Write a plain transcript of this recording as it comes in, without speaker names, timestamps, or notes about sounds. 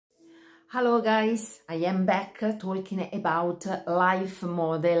Hello guys, I am back talking about life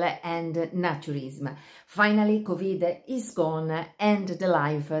model and naturism. Finally, COVID is gone and the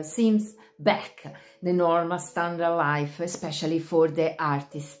life seems back, the normal standard life, especially for the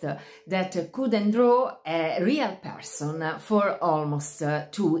artist that couldn't draw a real person for almost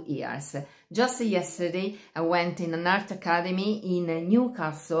 2 years. Just yesterday I went in an art academy in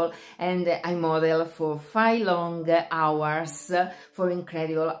Newcastle and I modeled for 5 long hours for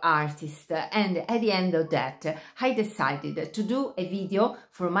incredible artists, and at the end of that I decided to do a video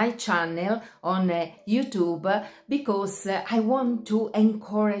for my channel on YouTube because I want to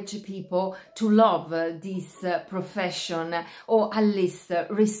encourage people to love this profession, or at least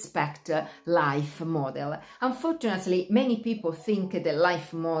respect life model. Unfortunately, many people think the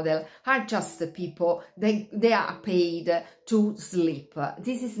life model are just people they are paid to sleep.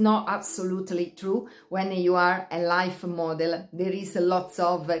 This is not absolutely true. When you are a life model, there is lots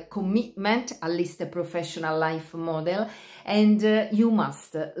of commitment, at least a professional life model, and you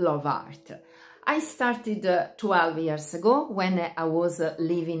must love art. I started 12 years ago when I was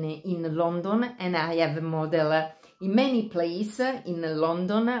living in London, and I have a model in many places in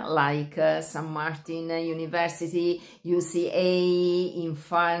London, like St. Martin University, UCA, in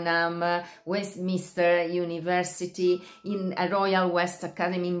Farnham, Westminster University, in a Royal West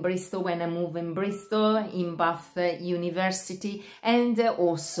Academy in Bristol when I moved in Bristol, in Bath University, and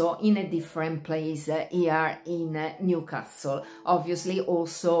also in a different place here in Newcastle. Obviously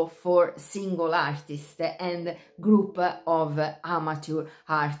also for single artists and group of amateur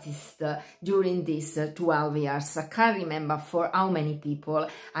artists during these 12 years. I can't remember for how many people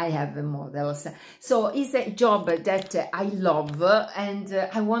I have models. So it's a job that I love, and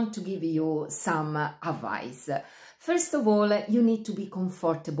I want to give you some advice. First of all, you need to be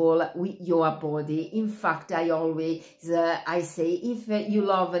comfortable with your body. In fact, I always I say, if you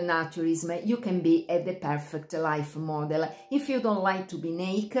love naturism, you can be the perfect life model. If you don't like to be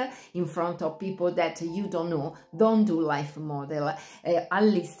naked in front of people that you don't know, don't do life model. At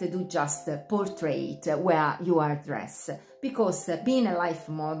least do just portrait where you are dressed. Because being a life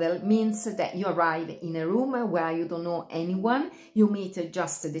model means that you arrive in a room where you don't know anyone, you meet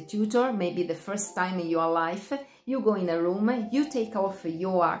just the tutor, maybe the first time in your life. You go in a room, you take off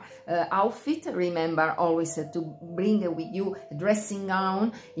your outfit. Remember always to bring with you a dressing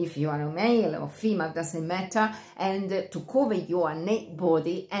gown, if you are a male or female, doesn't matter, and to cover your naked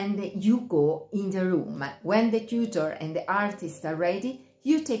body, and you go in the room. When the tutor and the artist are ready,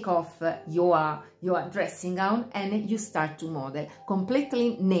 you take off your dressing gown and you start to model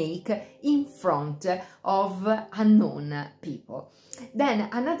completely naked in front of unknown people. Then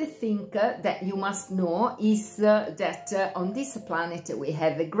another thing that you must know is that on this planet we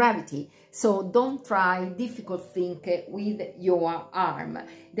have gravity, so don't try difficult things with your arm.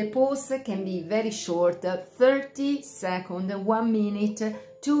 The pose can be very short, 30 seconds, 1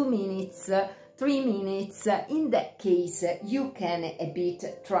 minute, 2 minutes, 3 minutes. In that case, you can a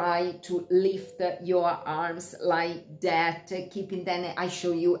bit try to lift your arms like that, keeping them. I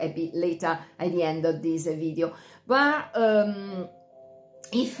show you a bit later at the end of this video. But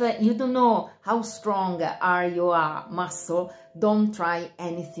if you don't know how strong are your muscles, don't try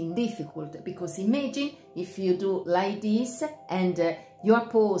anything difficult, because imagine if you do like this and your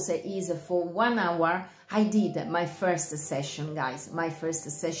pose is for 1 hour. I did my first session, guys, my first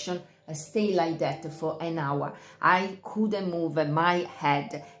session. I stay like that for an hour. I couldn't move my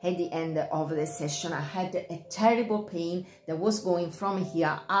head at the end of the session. I had a terrible pain that was going from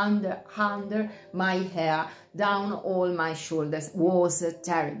here under my hair down all my shoulders. Was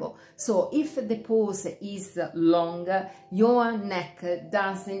terrible. So if the pose is long, your neck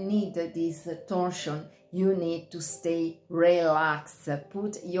doesn't need this torsion. You need to stay relaxed.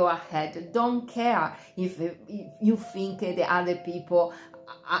 Put your head. Don't care if you think the other people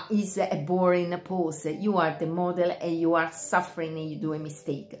is a boring pose. You are the model and you are suffering and you do a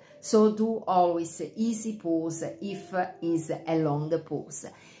mistake. So do always easy pose if is a long pose.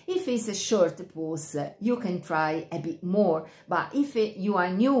 If it's a short pose, you can try a bit more. But if you are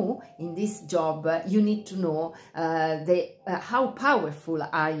new in this job, you need to know how powerful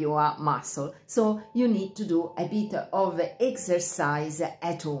are your muscles. So you need to do a bit of exercise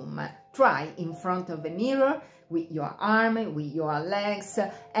at home. Try in front of the mirror with your arm, with your legs,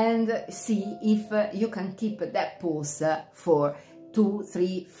 and see if you can keep that pose for 2,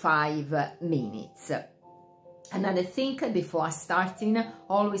 3, 5 minutes. Another thing, before starting,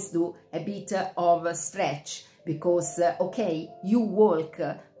 always do a bit of stretch, because okay, you walk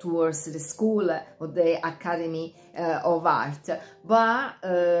towards the school or the academy of art, but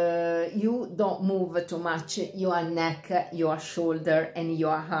you don't move too much your neck, your shoulder and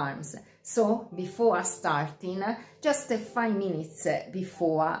your arms. So before starting, just 5 minutes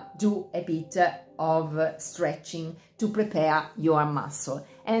before, do a bit of stretching to prepare your muscle.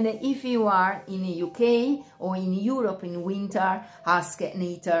 And if you are in the UK or in Europe in winter, ask a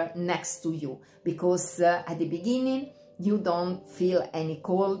nature next to you, because at the beginning you don't feel any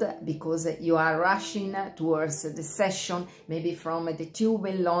cold because you are rushing towards the session, maybe from the tube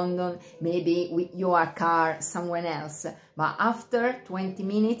in London, maybe with your car somewhere else. But after 20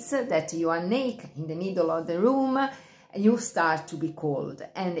 minutes that you are naked in the middle of the room, you start to be cold,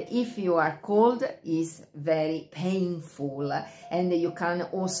 and if you are cold, it's very painful, and you can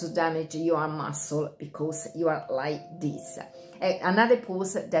also damage your muscle because you are like this. Another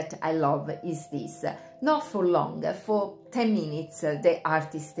pose that I love is this, not for long, for 10 minutes the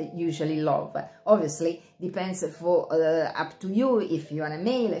artists usually love. Obviously depends for up to you if you are a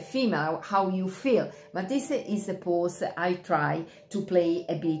male, a female, how you feel, but this is a pose I try to play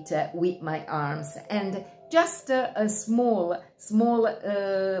a bit with my arms, and just a small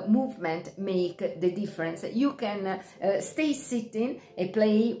movement make the difference. You can stay sitting and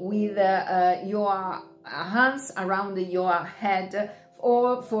play with your hands around your head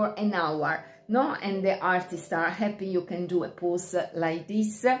or for an hour, no? And the artists are happy. You can do a pose like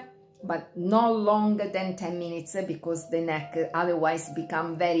this, but no longer than 10 minutes because the neck otherwise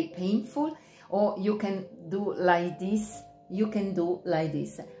become very painful. Or you can do like this. You can do like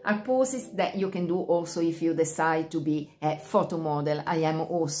this. Are poses that you can do also if you decide to be a photo model. I am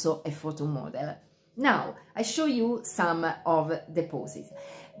also a photo model. Now, I show you some of the poses.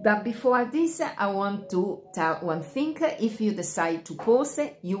 But before this, I want to tell one thing. If you decide to pose,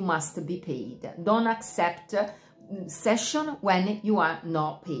 you must be paid. Don't accept session when you are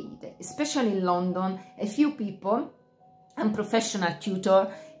not paid. Especially in London, a few people, and professional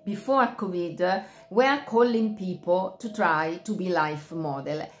tutor, before COVID, were calling people to try to be life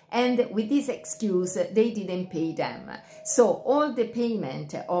model, and with this excuse they didn't pay them. So all the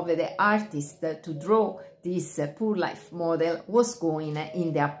payment of the artist to draw this poor life model was going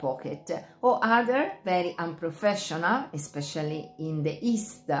in their pocket, or other very unprofessional, especially in the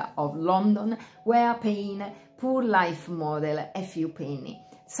east of London, were paying poor life model a few penny,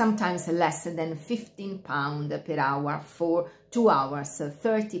 sometimes less than £15 per hour for 2 hours,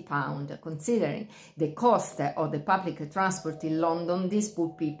 £30. Considering the cost of the public transport in London, these poor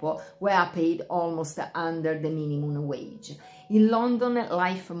people were paid almost under the minimum wage. In London,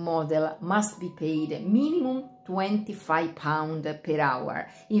 life model must be paid minimum £25 per hour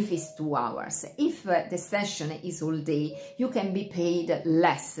if it's 2 hours. If the session is all day, you can be paid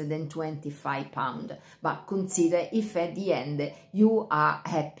less than £25, but consider if at the end you are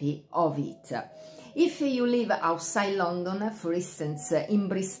happy of it. If you live outside London, for instance, in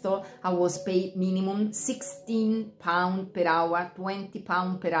Bristol, I was paid minimum £16 per hour,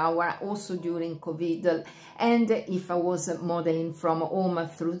 £20 per hour, also during COVID, and if I was modeling from home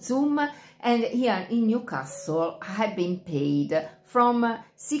through Zoom. And here in Newcastle, I have been paid from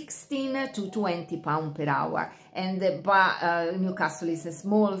 16 to £20 per hour. And Newcastle is a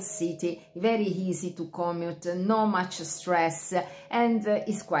small city, very easy to commute, no much stress, and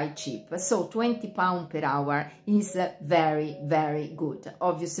it's quite cheap. So £20 per hour is very, very good.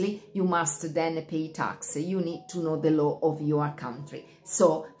 Obviously, you must then pay tax. You need to know the law of your country.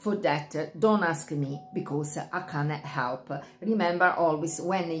 So for that, don't ask me because I can't help. Remember always,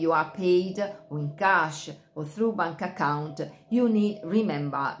 when you are paid or in cash or through bank account, you need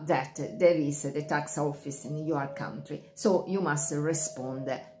remember that there is the tax office in your country, so you must respond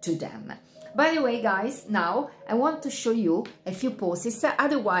to them. By the way, guys, now I want to show you a few poses,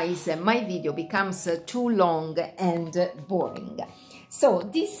 otherwise my video becomes too long and boring. So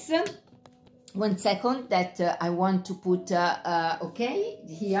this, 1 second, that I want to put okay,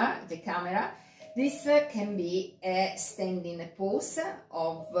 here the camera. This can be a standing pose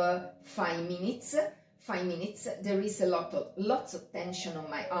of 5 minutes. 5 minutes. There is lots of tension on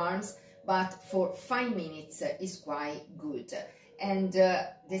my arms, but for 5 minutes is quite good. And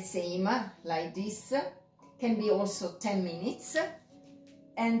the same like this can be also 10 minutes.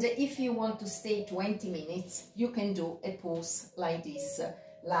 And if you want to stay 20 minutes, you can do a pose like this,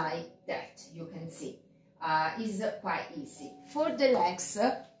 like that. You can see is quite easy. For the legs,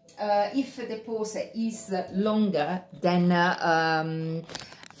 if the pose is longer than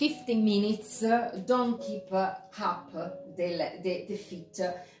 15 minutes, don't keep up the feet,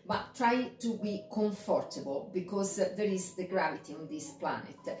 but try to be comfortable, because there is the gravity on this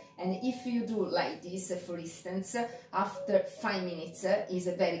planet. And if you do like this, for instance, after 5 minutes is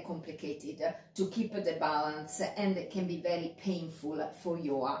very complicated to keep the balance, and it can be very painful for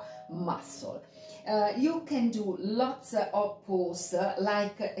your muscle. You can do lots of pose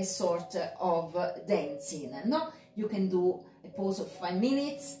like a sort of dancing. No, you can do a pose of 5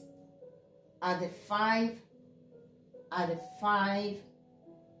 minutes, other 5, other 5.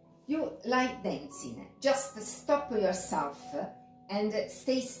 You like dancing. Just stop yourself and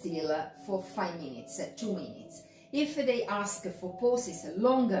stay still for 5 minutes, 2 minutes. If they ask for poses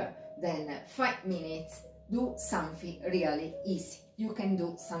longer than 5 minutes, do something really easy. You can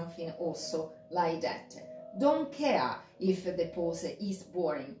do something also like that. Don't care if the pose is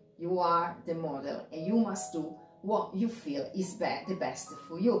boring. You are the model and you must do what you feel is the best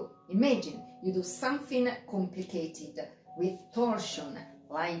for you. Imagine you do something complicated with torsion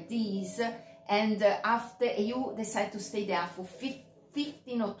like this, and after you decide to stay there for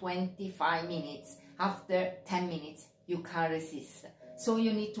 15 or 25 minutes. After 10 minutes you can't resist, so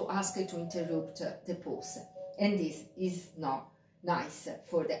you need to ask to interrupt the pose, and this is not nice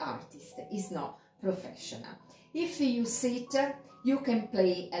for the artist, it's not professional. If you sit, you can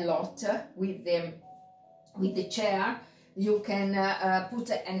play a lot with the chair. You can put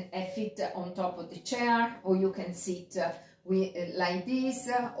a feet on top of the chair, or you can sit like this,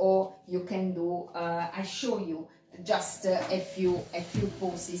 or you can do I show you just a few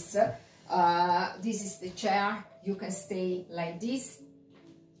poses. This is the chair. You can stay like this,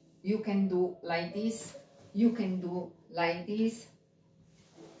 you can do like this, you can do like this,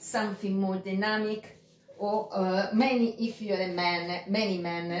 something more dynamic. Or if you're a man, many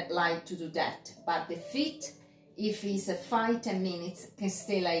men like to do that, but the feet, if it's 5-10 minutes, can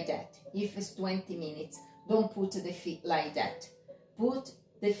stay like that. If it's 20 minutes, don't put the feet like that. Put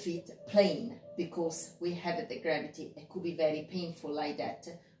the feet plain, because we have the gravity. It could be very painful like that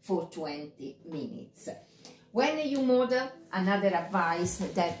for 20 minutes. When you model, another advice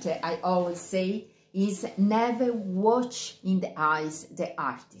that I always say is never watch in the eyes the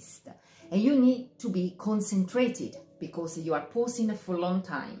artist. And you need to be concentrated, because you are posing for a long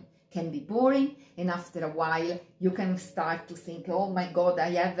time. Can be boring, and after a while you can start to think, oh my god, I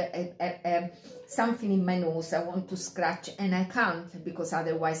have something in my nose, I want to scratch and I can't, because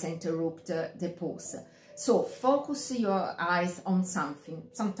otherwise I interrupt the pose. So focus your eyes on something.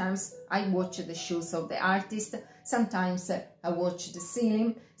 Sometimes I watch the shoes of the artist, sometimes I watch the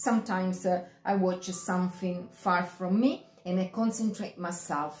ceiling, sometimes I watch something far from me, and I concentrate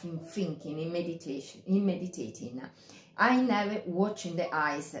myself in thinking, in meditating. I never watch in the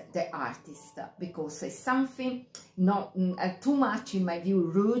eyes the artist, because it's something not too much, in my view,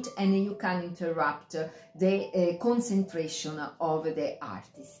 rude, and you can interrupt the concentration of the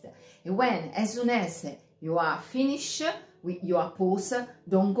artist. And as soon as you are finished with your pose,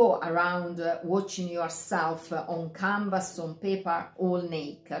 don't go around watching yourself on canvas, on paper, all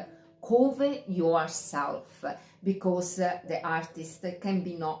naked. Cover yourself, because the artist can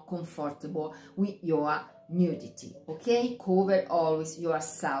be not comfortable with your nudity. Okay, cover always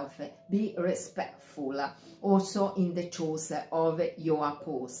yourself, be respectful also in the choice of your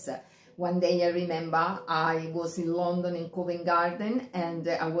pose. One day I remember I was in London in Covent Garden, and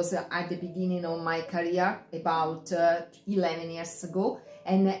I was at the beginning of my career about 11 years ago,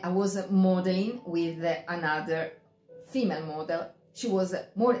 and I was modeling with another female model. She was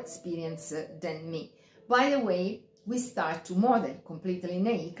more experienced than me. By the way, we start to model completely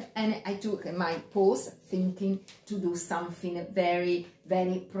naked, and I took my pose thinking to do something very,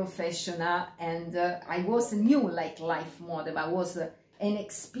 very professional, and I was new like life model. I was an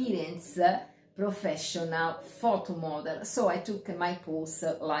experienced professional photo model, so I took my pose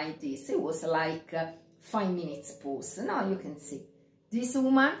like this. It was like 5 minutes pose. Now you can see this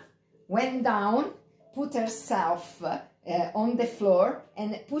woman went down, put herself on the floor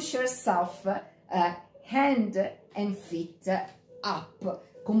and push herself hand and feet up,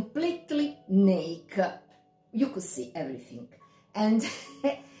 completely naked. You could see everything. And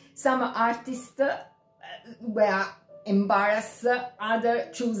some artists were embarrassed,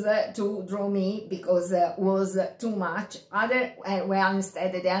 others choose to draw me because it was too much. Others were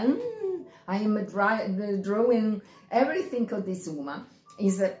instead I am drawing everything of this woman.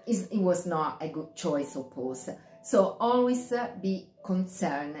 It was not a good choice of pose. So always be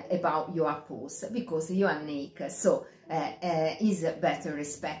concerned about your pose, because you are naked, so is better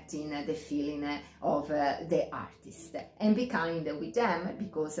respecting the feeling of the artist, and be kind with them,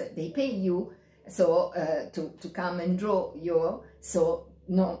 because they pay you so to come and draw you, so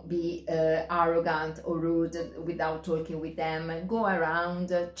not be arrogant or rude without talking with them. Go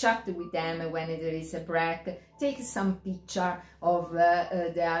around, chat with them when there is a break, take some picture of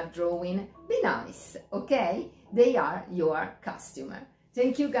their drawing. Be nice, okay? They are your customer.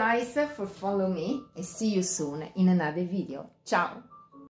 Thank you guys for following me and see you soon in another video. Ciao!